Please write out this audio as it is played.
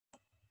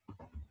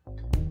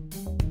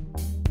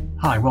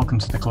Hi, welcome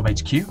to the Club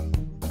HQ.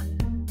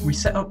 We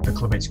set up the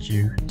Club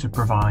HQ to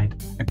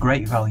provide a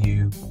great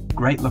value,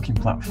 great looking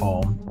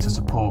platform to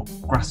support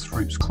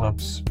grassroots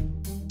clubs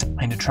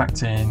in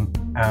attracting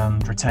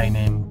and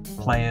retaining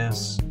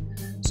players,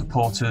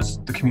 supporters,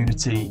 the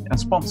community and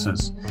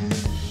sponsors.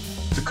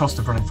 The cost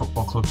of running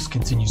football clubs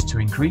continues to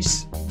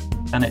increase,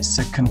 and it's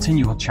a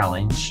continual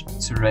challenge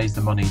to raise the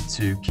money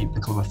to keep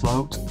the club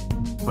afloat,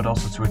 but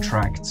also to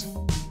attract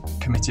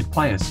committed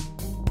players.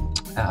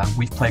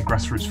 We've played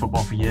grassroots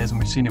football for years and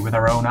we've seen it with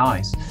our own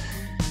eyes.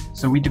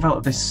 So we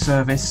developed this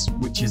service,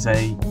 which is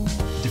a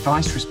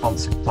device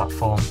responsive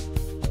platform,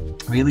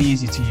 really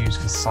easy to use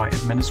for site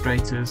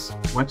administrators,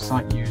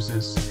 website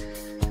users,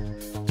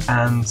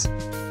 and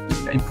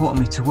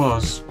importantly to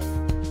us,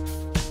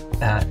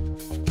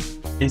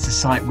 it's a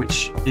site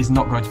which is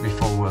not going to be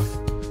full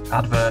of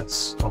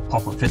adverts or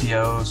pop-up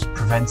videos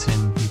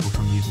preventing people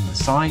from using the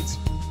site.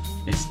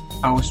 It's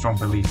our strong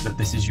belief that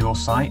this is your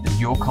site and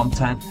your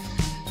content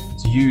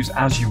to use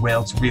as you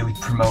will to really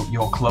promote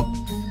your club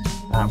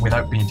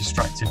without being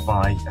distracted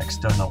by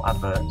external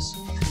adverts.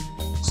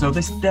 So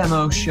this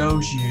demo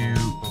shows you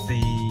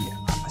the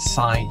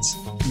site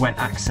when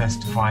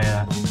accessed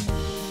via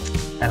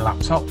a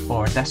laptop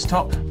or a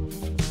desktop.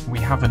 We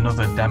have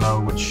another demo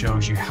which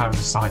shows you how the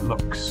site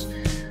looks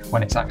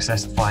when it's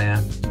accessed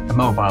via a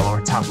mobile or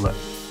a tablet.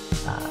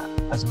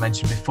 As I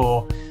mentioned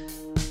before,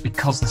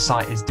 because the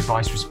site is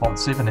device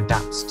responsive and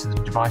adapts to the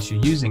device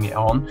you're using it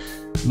on,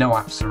 no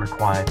apps are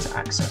required to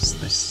access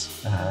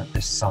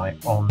this site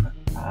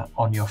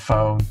on your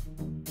phone.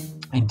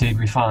 Indeed,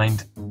 we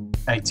find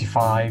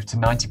 85 to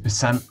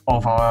 90%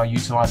 of our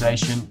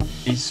utilization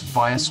is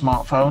via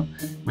smartphone,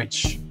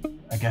 which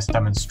I guess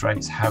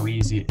demonstrates how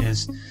easy it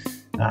is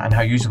and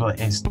how usable it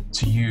is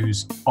to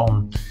use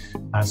on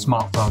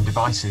smartphone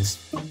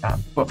devices.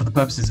 But for the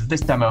purposes of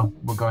this demo,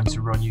 we're going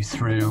to run you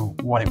through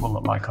what it will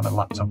look like on a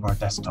laptop or a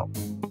desktop.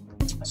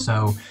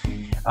 So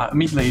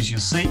immediately, as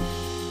you'll see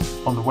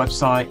on the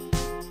website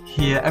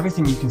here,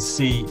 everything you can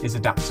see is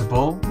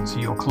adaptable to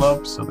your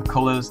club. So the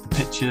colours, the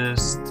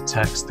pictures, the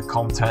text, the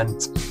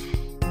content.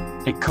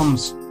 It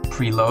comes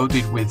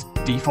preloaded with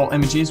default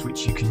images,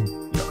 which you're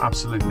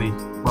absolutely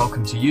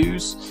welcome to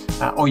use,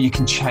 or you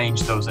can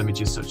change those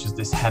images, such as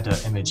this header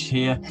image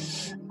here,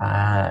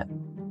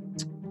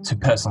 to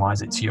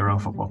personalize it to your own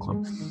football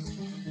club.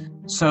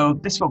 So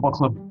this football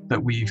club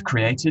that we've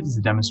created is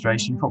a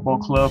demonstration football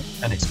club,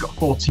 and it's got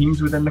 4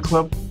 teams within the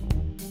club.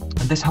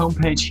 And this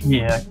homepage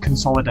here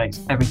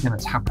consolidates everything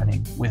that's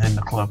happening within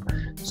the club.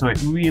 So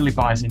it really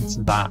buys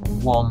into that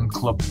one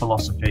club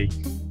philosophy,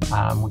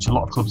 which a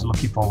lot of clubs are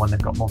looking for when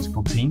they've got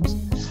multiple teams.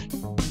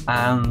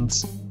 And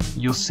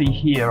you'll see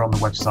here on the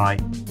website,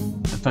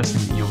 the first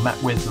thing that you're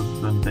met with,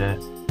 other than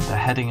the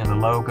heading and the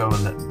logo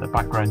and the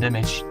background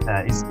image,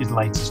 is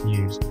latest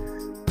news.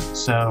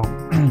 So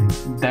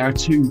there are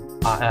two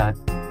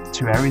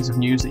areas of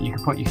news that you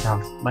can put. You can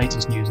have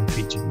latest news and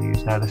featured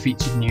news. Now, the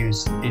featured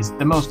news is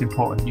the most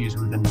important news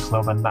within the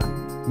club, and that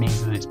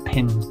means that it's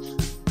pinned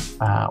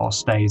or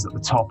stays at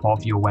the top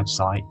of your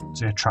website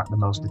to attract the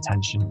most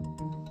attention.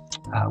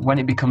 When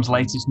it becomes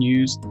latest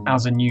news,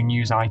 as a new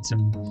news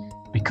item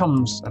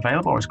becomes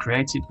available or is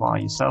created by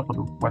yourself or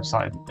the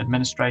website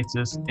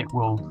administrators, it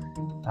will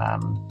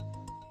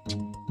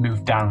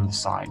move down the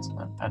site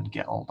and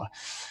get older.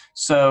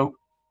 So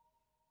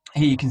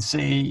here you can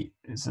see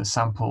it's a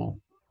sample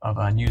of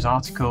a news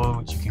article,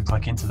 which you can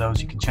click into those.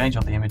 You can change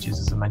all the images.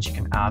 As I mentioned,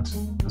 you can add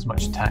as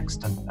much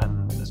text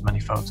and as many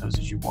photos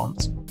as you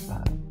want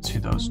to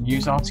those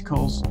news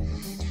articles.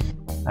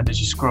 And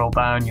as you scroll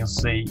down, you'll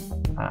see,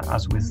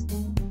 as with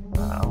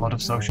a lot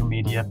of social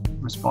media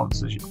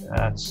responses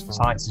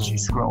sites, as you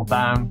scroll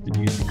down, the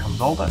news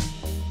becomes older,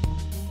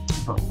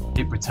 but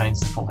it retains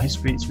the full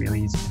history. It's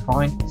really easy to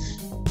find.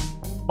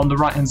 On the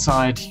right hand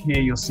side here,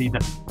 you'll see the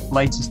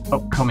latest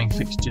upcoming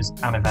fixtures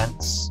and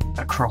events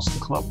across the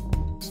club.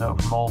 So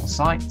from all the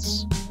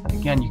sites, and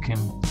again, you can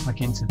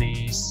click into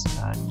these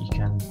and you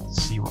can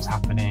see what's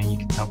happening. You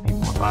can tell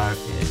people about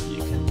it. You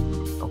can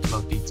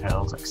upload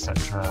details,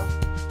 etc.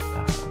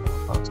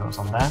 Photos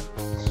on there.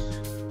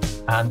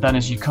 And then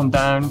as you come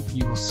down,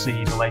 you will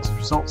see the latest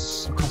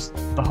results across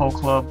the whole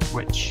club,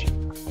 which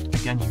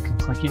again you can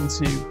click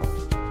into,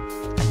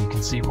 and you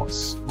can see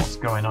what's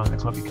going on in the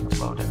club. You can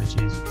upload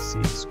images, you can see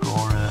the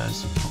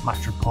scorers, you can put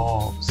match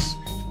reports,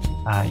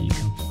 you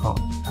can put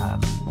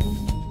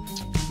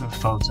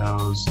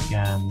photos.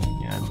 Again,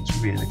 it's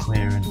really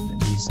clear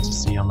and easy to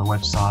see on the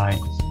website.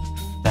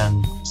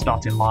 Then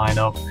starting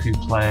lineup, who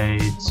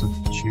played,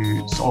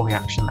 substitutes, all the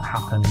action that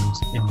happened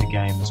in the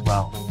game as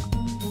well.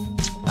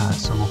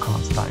 So we'll come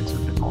on to that into a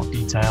bit more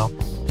detail.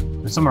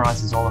 It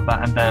summarises all of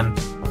that, and then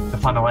the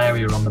final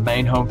area on the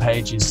main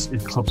homepage is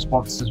club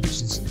sponsors,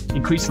 which is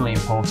increasingly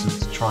important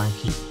to try and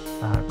keep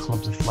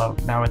clubs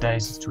afloat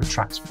nowadays, is to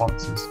attract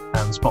sponsors,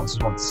 and sponsors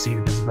want to see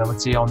the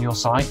visibility on your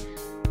site.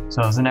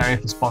 So there's an area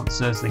for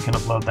sponsors. They can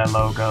upload their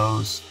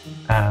logos,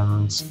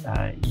 and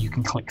you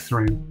can click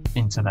through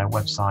into their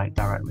website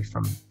directly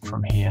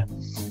from here.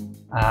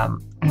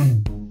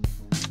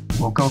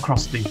 We'll go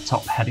across the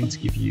top heading to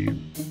give you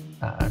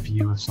a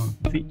view of some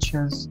of the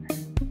features.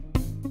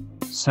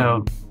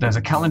 So there's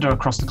a calendar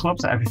across the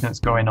club, so everything that's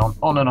going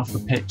on and off the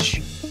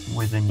pitch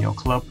within your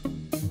club.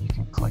 And you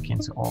can click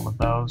into all of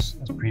those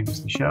as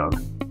previously showed.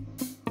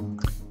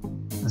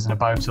 There's an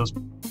About Us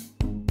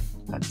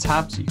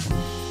tab, so you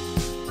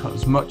can put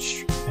as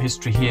much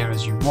history here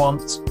as you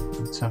want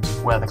in terms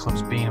of where the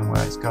club's been and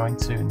where it's going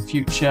to in the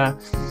future.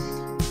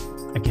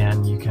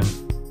 Again, you can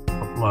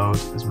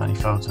upload as many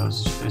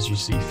photos as you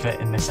see fit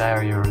in this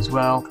area as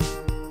well.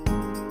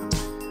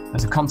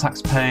 There's a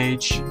contacts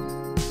page,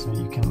 so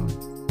you can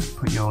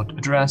put your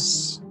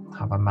address,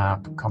 have a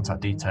map,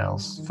 contact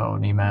details,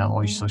 phone, email,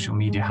 all your social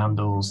media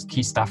handles,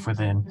 key staff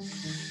within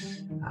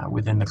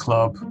the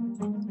club,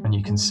 and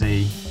you can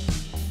see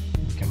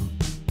you can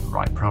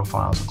write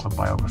profiles and club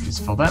biographies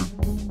for them.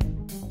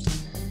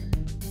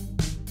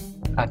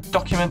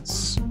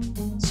 Documents,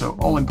 so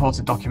all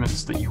important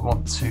documents that you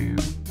want to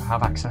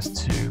have access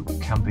to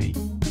can be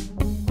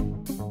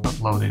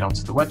uploaded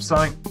onto the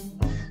website.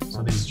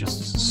 So these are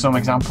just some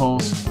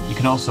examples. You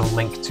can also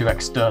link to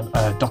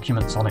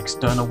documents on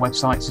external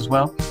websites as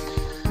well.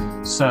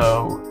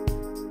 So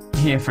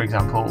here, for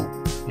example,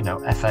 you know,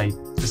 FA,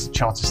 this is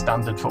Charter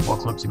Standard football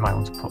clubs. You might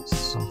want to put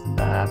something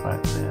there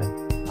about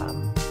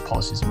the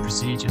policies and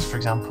procedures, for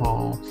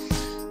example.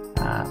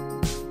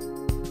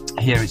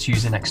 Here it's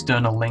using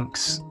external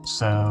links,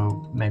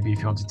 so maybe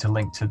if you wanted to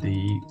link to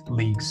the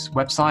league's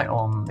website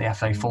on the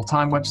FA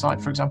full-time website,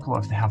 for example, or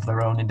if they have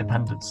their own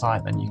independent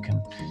site, then you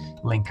can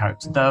link out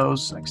to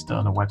those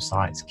external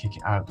websites, kick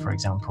it out, for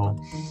example,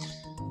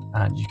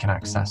 and you can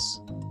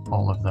access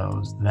all of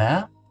those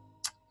there.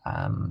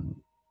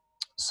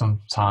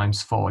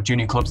 Sometimes for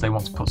junior clubs, they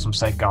want to put some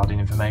safeguarding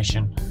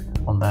information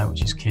on there,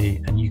 which is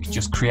key, and you can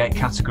just create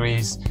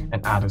categories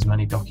and add as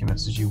many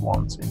documents as you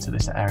want into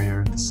this area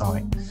of the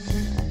site.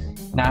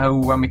 Now,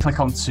 when we click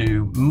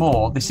onto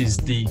more, this is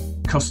the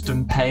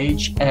custom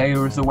page area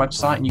of the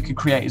website, and you can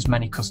create as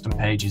many custom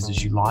pages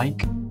as you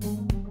like.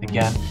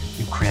 Again,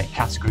 you create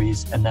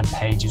categories and then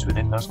pages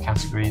within those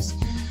categories.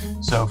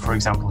 So, for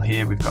example,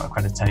 here we've got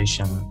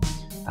accreditation.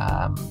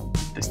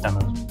 This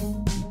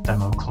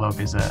demo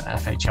club is a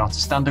FA Charter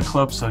Standard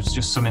club, so it's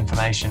just some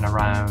information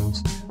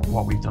around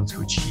what we've done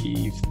to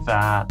achieve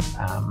that,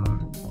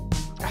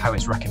 how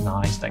it's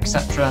recognised,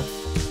 etc.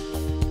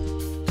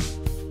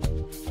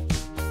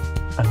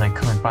 And then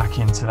coming back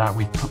into that,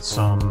 we've put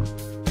some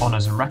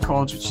honours and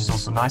records, which is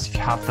also nice if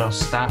you have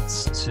those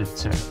stats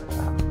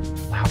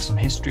to have some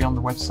history on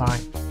the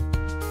website.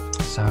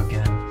 So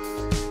again,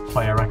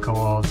 player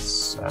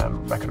records,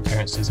 record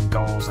appearances and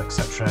goals,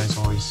 etc. is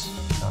always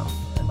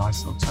a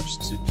nice little touch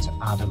to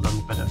add a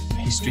little bit of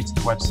history to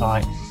the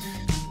website.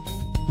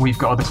 We've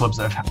got other clubs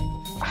that have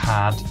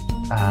had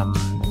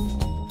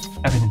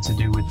everything to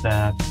do with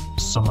their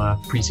summer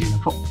pre-season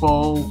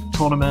football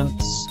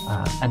tournaments,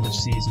 end of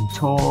season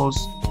tours.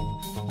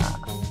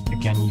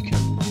 Again, you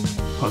can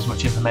put as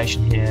much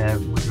information here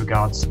with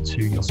regards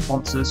to your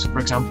sponsors, for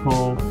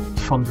example,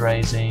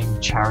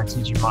 fundraising,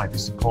 charities you might be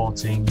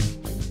supporting,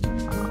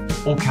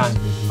 all kinds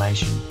of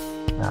information,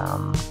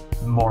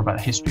 more about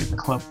the history of the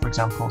club, for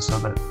example, so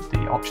that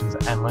the options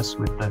are endless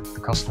with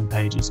the custom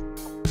pages.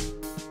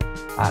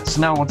 So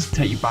now I want to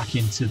take you back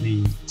into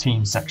the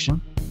team section.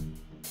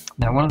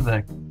 Now, one of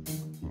the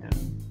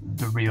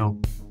real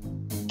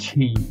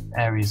key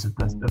areas of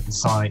the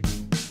site,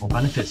 or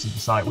benefits of the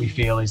site, we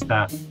feel, is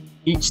that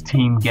each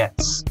team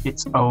gets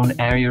its own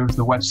area of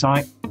the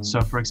website.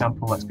 So, for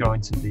example, let's go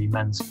into the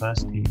men's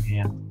first team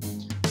here,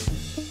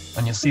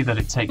 and you'll see that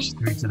it takes you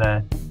through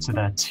to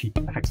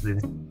effectively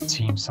the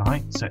team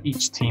site. So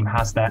each team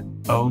has their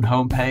own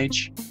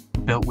homepage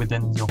built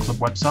within your club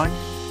website,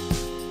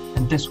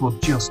 and this will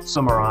just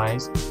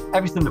summarise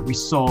everything that we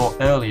saw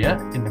earlier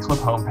in the club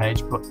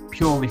homepage, but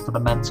purely for the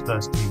men's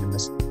first team in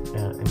this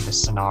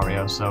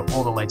scenario. So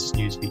all the latest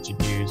news, featured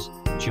news,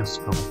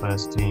 just for the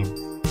first team.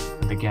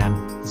 And again,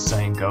 the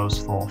same goes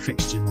for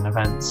fixtures and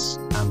events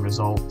and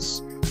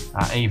results,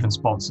 even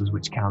sponsors,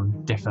 which can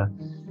differ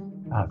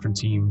from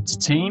team to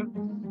team.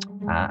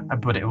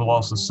 But it will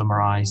also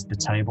summarise the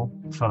table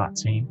for that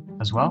team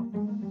as well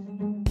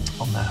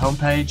on their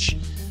homepage.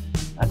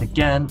 And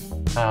again,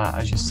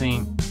 as you're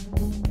seeing,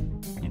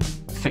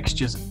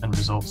 fixtures and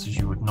results as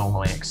you would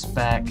normally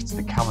expect,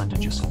 the calendar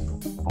just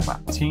for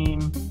that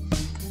team.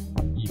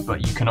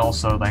 But you can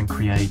also then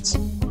create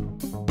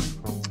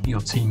your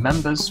team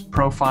members'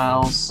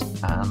 profiles,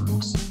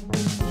 and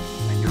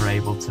you're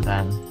able to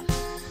then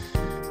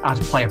add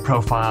player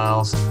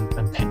profiles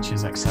and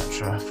pictures,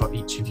 etc. for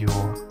each of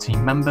your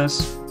team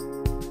members.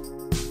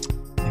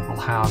 It will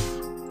have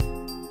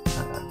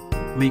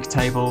league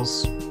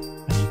tables,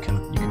 and you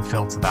can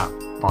filter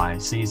that by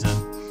season,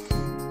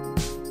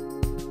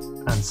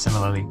 and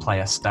similarly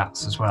player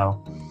stats as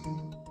well.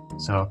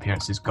 So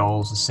appearances,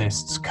 goals,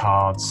 assists,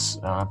 cards,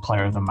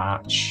 player of the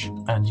match,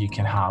 and you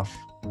can have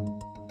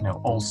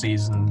all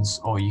seasons,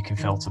 or you can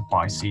filter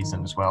by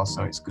season as well.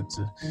 So it's good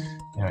to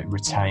it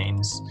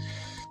retains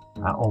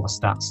all the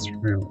stats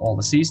through all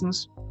the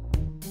seasons.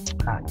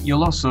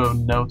 You'll also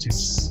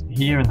notice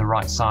here in the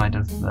right side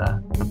of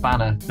the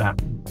banner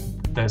that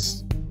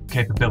there's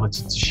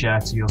capability to share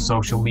to your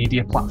social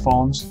media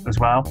platforms as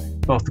well,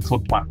 both the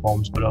club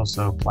platforms, but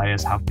also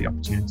players have the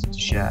opportunity to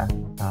share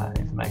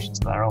information to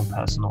their own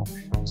personal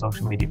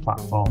social media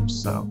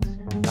platforms, so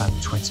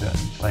Twitter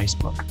and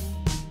Facebook.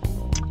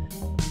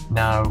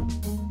 Now,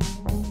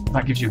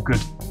 that gives you a good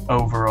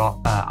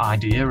overall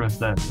idea of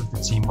the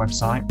team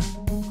website.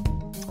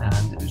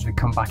 And as we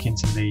come back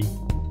into the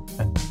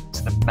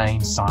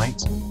main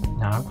site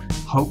now,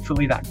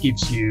 hopefully that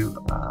gives you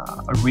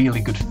a really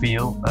good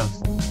feel of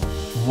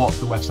what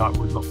the website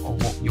would look, or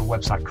what your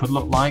website could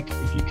look like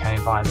if you came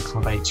via the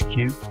Club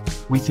HQ.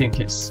 We think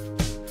it's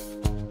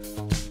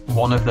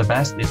one of the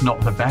best, if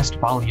not the best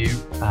value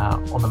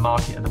on the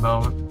market at the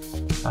moment.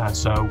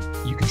 So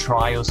you can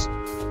try us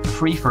for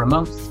free for a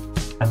month,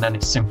 and then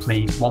it's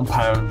simply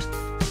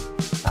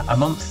 £1 a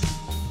month,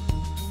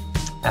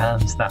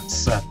 and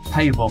that's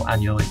payable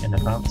annually in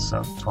advance,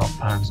 so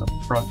 £12 up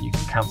front. You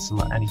can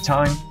cancel at any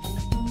time.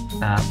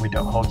 We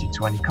don't hold you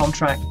to any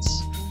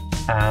contracts,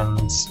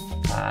 and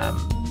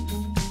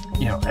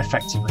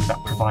effectively that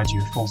provides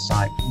you a full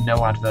site,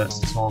 no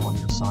adverts at all on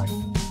your site.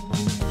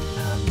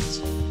 And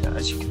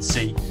as you can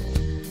see,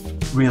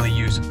 really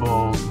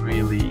usable,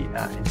 really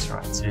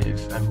interactive,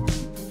 and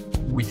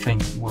we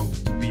think will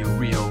be a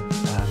real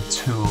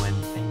tool in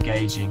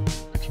engaging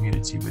the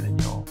community within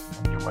your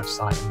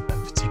website,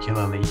 and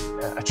particularly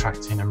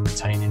attracting and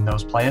retaining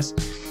those players.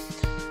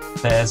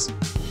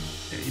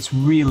 It's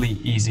really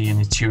easy and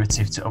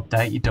intuitive to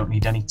update. You don't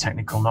need any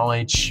technical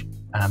knowledge.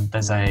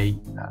 There's an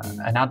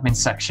admin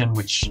section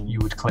which you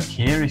would click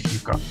here if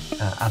you've got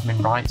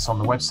admin rights on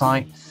the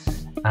website,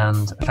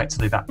 and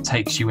effectively that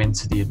takes you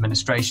into the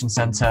administration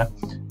center.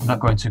 I'm not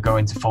going to go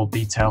into full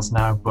details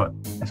now, but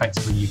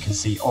effectively you can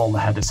see all the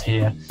headers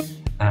here,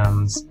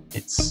 and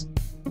it's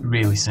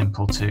really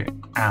simple to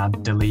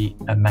add, delete,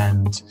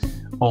 amend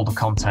all the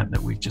content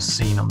that we've just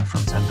seen on the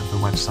front end of the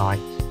website.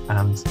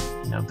 And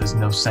there's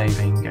no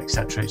saving,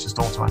 etc. It's just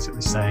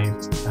automatically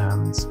saved,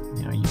 and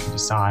you can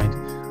decide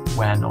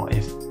when or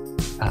if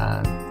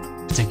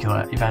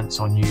particular events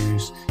or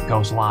news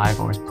goes live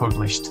or is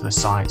published to the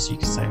site, so you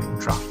can save it in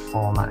draft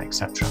format,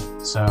 etc.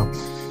 So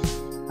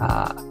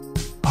I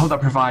hope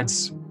that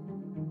provides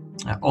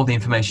all the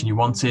information you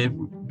wanted. It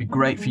would be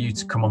great for you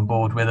to come on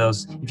board with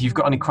us. If you've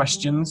got any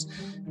questions,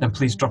 then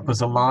please drop us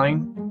a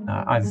line,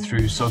 either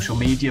through social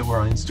media. We're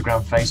on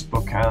Instagram,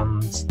 Facebook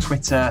and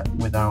Twitter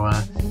with our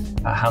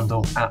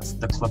handle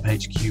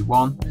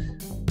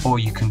 @theclubhq1, or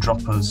you can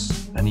drop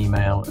us an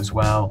email as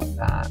well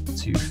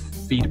to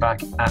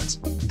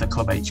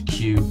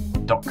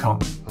feedback@theclubhq.com.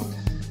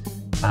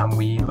 And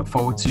we look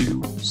forward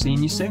to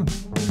seeing you soon.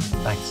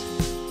 Thanks.